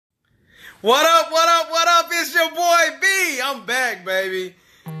What up, what up, what up? It's your boy B. I'm back, baby.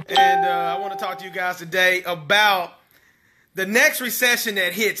 And I want to talk to you guys today about the next recession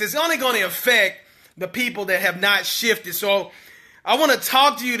that hits. It's only going to affect the people that have not shifted. So I want to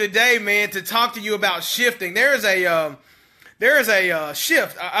talk to you today, man, to talk to you about shifting. There is a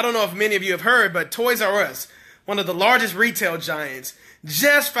shift. I don't know if many of you have heard, but Toys R Us, one of the largest retail giants,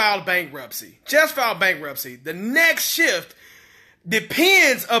 just filed bankruptcy. The next shift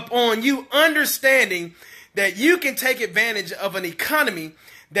depends upon you understanding that you can take advantage of an economy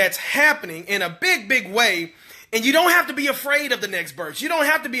that's happening in a big, big way. And you don't have to be afraid of the next burst. You don't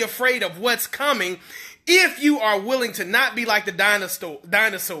have to be afraid of what's coming if you are willing to not be like the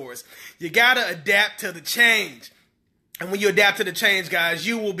dinosaurs. You got to adapt to the change. And when you adapt to the change, guys,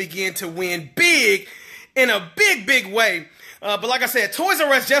 you will begin to win big in a big, big way. But like I said, Toys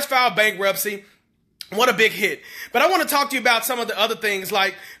R Us just filed bankruptcy. What a big hit. But I want to talk to you about some of the other things,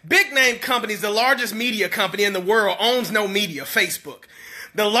 like big name companies. The largest media company in the world owns no media, Facebook.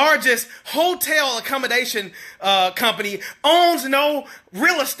 The largest hotel accommodation company owns no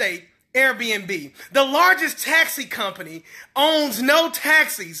real estate, Airbnb. The largest taxi company owns no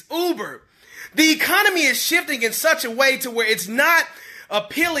taxis, Uber. The economy is shifting in such a way to where it's not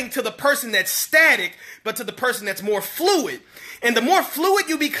appealing to the person that's static, but to the person that's more fluid. And the more fluid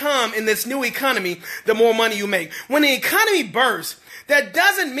you become in this new economy, the more money you make. When the economy bursts, that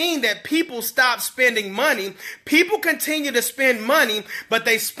doesn't mean that people stop spending money. People continue to spend money, but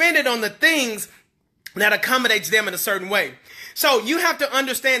they spend it on the things that accommodates them in a certain way. So you have to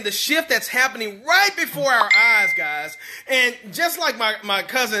understand the shift that's happening right before our eyes, guys. And just like my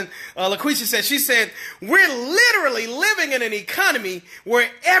cousin LaQuisha said, she said, we're literally living in an economy where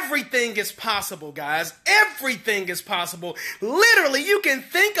everything is possible, guys. Everything is possible. Literally, you can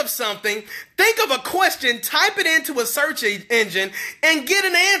think of something, think of a question, type it into a search engine, and get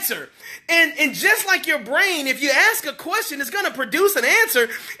an answer. And just like your brain, if you ask a question, it's going to produce an answer,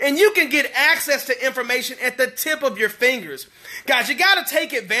 and you can get access to information at the tip of your fingers. Guys, you got to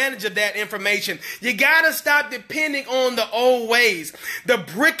take advantage of that information. You got to stop depending on the old ways. The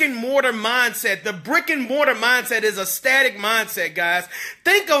brick and mortar mindset. The brick and mortar mindset is a static mindset, guys.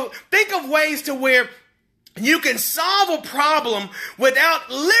 Think of ways to where you can solve a problem without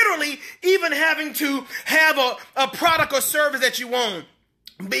literally even having to have a product or service that you own.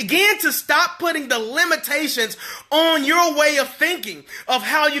 Begin to stop putting the limitations on your way of thinking of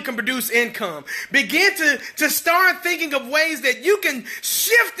how you can produce income. Begin to start thinking of ways that you can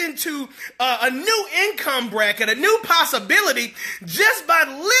shift into a new income bracket, a new possibility, just by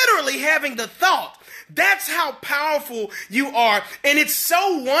literally having the thought. That's how powerful you are. And it's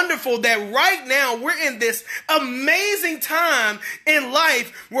so wonderful that right now we're in this amazing time in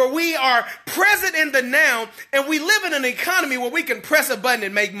life where we are present in the now, and we live in an economy where we can press a button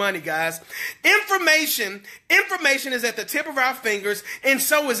and make money, guys. Information is at the tip of our fingers, and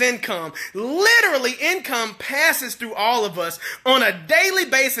so is income. Literally, income passes through all of us on a daily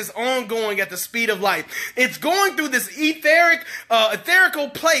basis, ongoing at the speed of light. It's going through this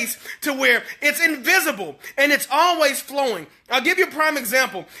etherical place to where it's invisible and it's always flowing. I'll give you a prime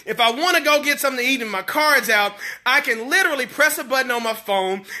example. If I want to go get something to eat and my card's out, I can literally press a button on my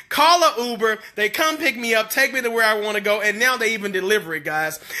phone, call an Uber, they come pick me up, take me to where I want to go, and now they even deliver it,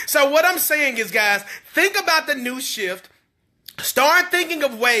 guys. So what I'm saying is, guys, think about the new shift. Start thinking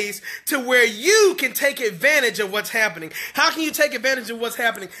of ways to where you can take advantage of what's happening. How can you take advantage of what's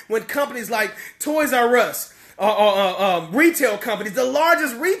happening when companies like Toys R Us, retail companies, the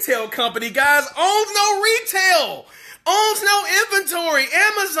largest retail company, guys, owns no retail, owns no inventory,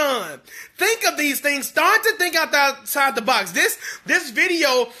 Amazon. Think of these things. Start to think outside the box. This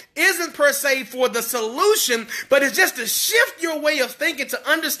video isn't per se for the solution, but it's just to shift your way of thinking to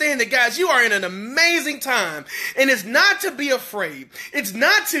understand that, guys, you are in an amazing time. And it's not to be afraid. It's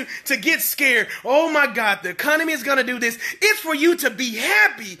not to get scared. Oh my God, the economy is going to do this. It's for you to be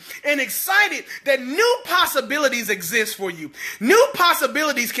happy and excited that new possibilities exist for you. New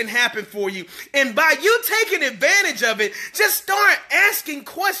possibilities can happen for you. And by you taking advantage of it, just start asking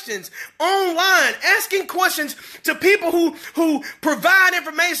questions online, asking questions to people who provide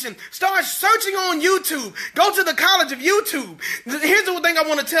information. Start searching on YouTube. Go to the College of YouTube. Here's the thing I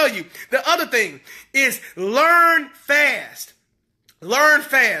want to tell you. The other thing is learn fast. Learn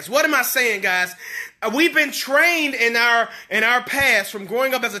fast. What am I saying, guys? We've been trained in our past from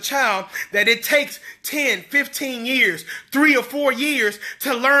growing up as a child that it takes 10, 15 years, 3 or 4 years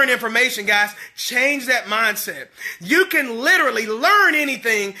to learn information, guys. Change that mindset. You can literally learn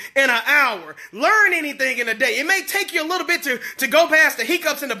anything in an hour, learn anything in a day. It may take you a little bit to go past the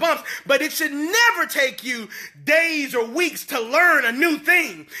hiccups and the bumps, but it should never take you days or weeks to learn a new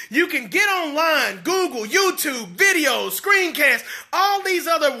thing. You can get online, Google, YouTube, videos, screencasts, all these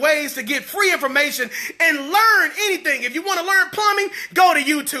other ways to get free information and learn anything. If you want to learn plumbing, go to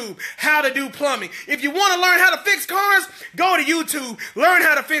YouTube, how to do plumbing. If you want to learn how to fix cars, go to YouTube, learn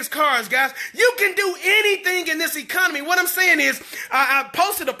how to fix cars, guys. You can do anything in this economy. What I'm saying is, I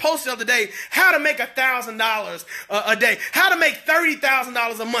posted a post the other day, how to make $1,000 a day, how to make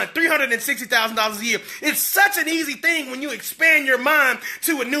 $30,000 a month, $360,000 a year. It's such an easy thing when you expand your mind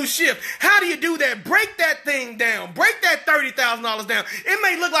to a new shift. How do you do that? Break that thing down. Break that $30,000 down. It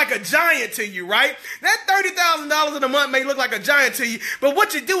may look like a giant to you, right? That $30,000 in a month may look like a giant to you, but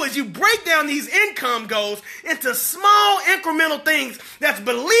what you do is you break down these income goals into small incremental things that's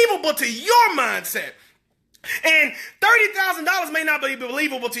believable to your mindset. And $30,000 may not be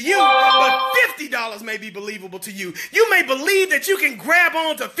believable to you, but $50 may be believable to you. You may believe that you can grab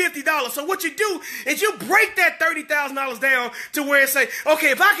on to $50. So what you do is you break that $30,000 down to where it say, okay,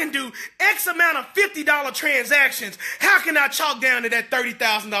 if I can do X amount of $50 transactions, how can I chalk down to that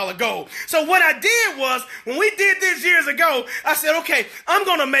 $30,000 goal? So what I did was, when we did this years ago, I said, okay, I'm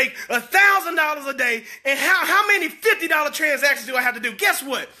going to make $1,000 a day. And how many $50 transactions do I have to do? Guess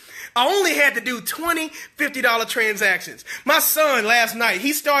what? I only had to do 20 $50 transactions. My son last night,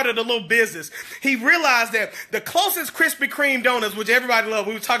 he started a little business. He realized that the closest Krispy Kreme donuts, which everybody loves,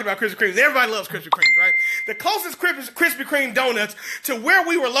 we were talking about Krispy Kremes, everybody loves Krispy Kremes, right? The closest Krispy Kreme donuts to where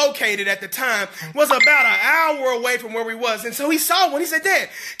we were located at the time was about an hour away from where we was. And so he saw one. He said, Dad,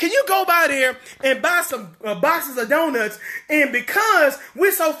 can you go by there and buy some boxes of donuts? And because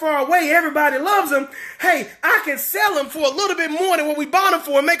we're so far away, everybody loves them. Hey, I can sell them for a little bit more than what we bought them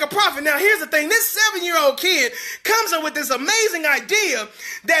for and make a profit. Now, here's the thing. This 7-year-old kid comes up with this amazing idea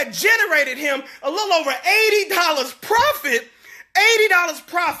that generated him a little over $80 profit. $80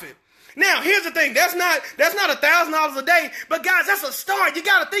 profit. Now, here's the thing. That's not $1,000 a day, but guys, that's a start. You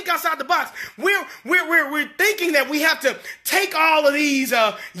got to think outside the box. We're thinking that we have to take all of these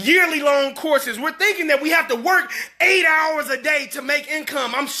yearly long courses. We're thinking that we have to work 8 hours a day to make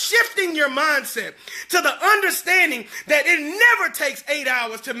income. I'm shifting your mindset to the understanding that it never takes 8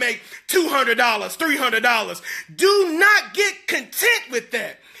 hours to make $200, $300. Do not get content with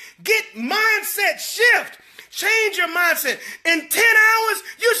that. Get mindset shift. Change your mindset. In 10 hours,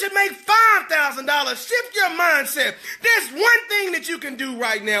 you should make $5,000. Shift your mindset. There's one thing that you can do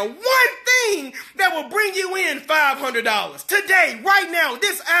right now. One thing that will bring you in $500. Today, right now,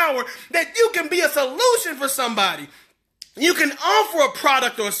 this hour, that you can be a solution for somebody. You can offer a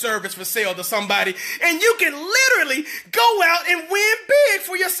product or a service for sale to somebody, and you can literally go out and win big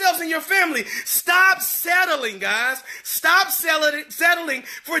for yourselves and your family. Stop settling, guys. Stop settling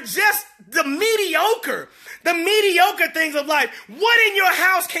for just the mediocre things of life. What in your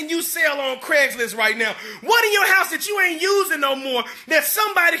house can you sell on Craigslist right now? What in your house that you ain't using no more that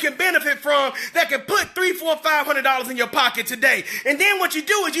somebody can benefit from, that can put $300, $400, $500 in your pocket today? And then what you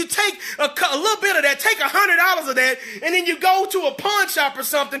do is you take a little bit of that, take $100 of that, and then you go to a pawn shop or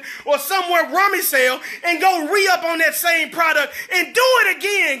something, or somewhere rummy sale, and go re-up on that same product and do it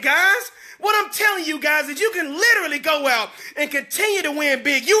again, guys. What I'm telling you guys is you can literally go out and continue to win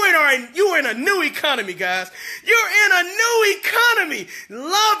big. You're in a new economy, guys. You're in a new economy.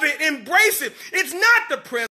 Love it. Embrace it. It's not the present.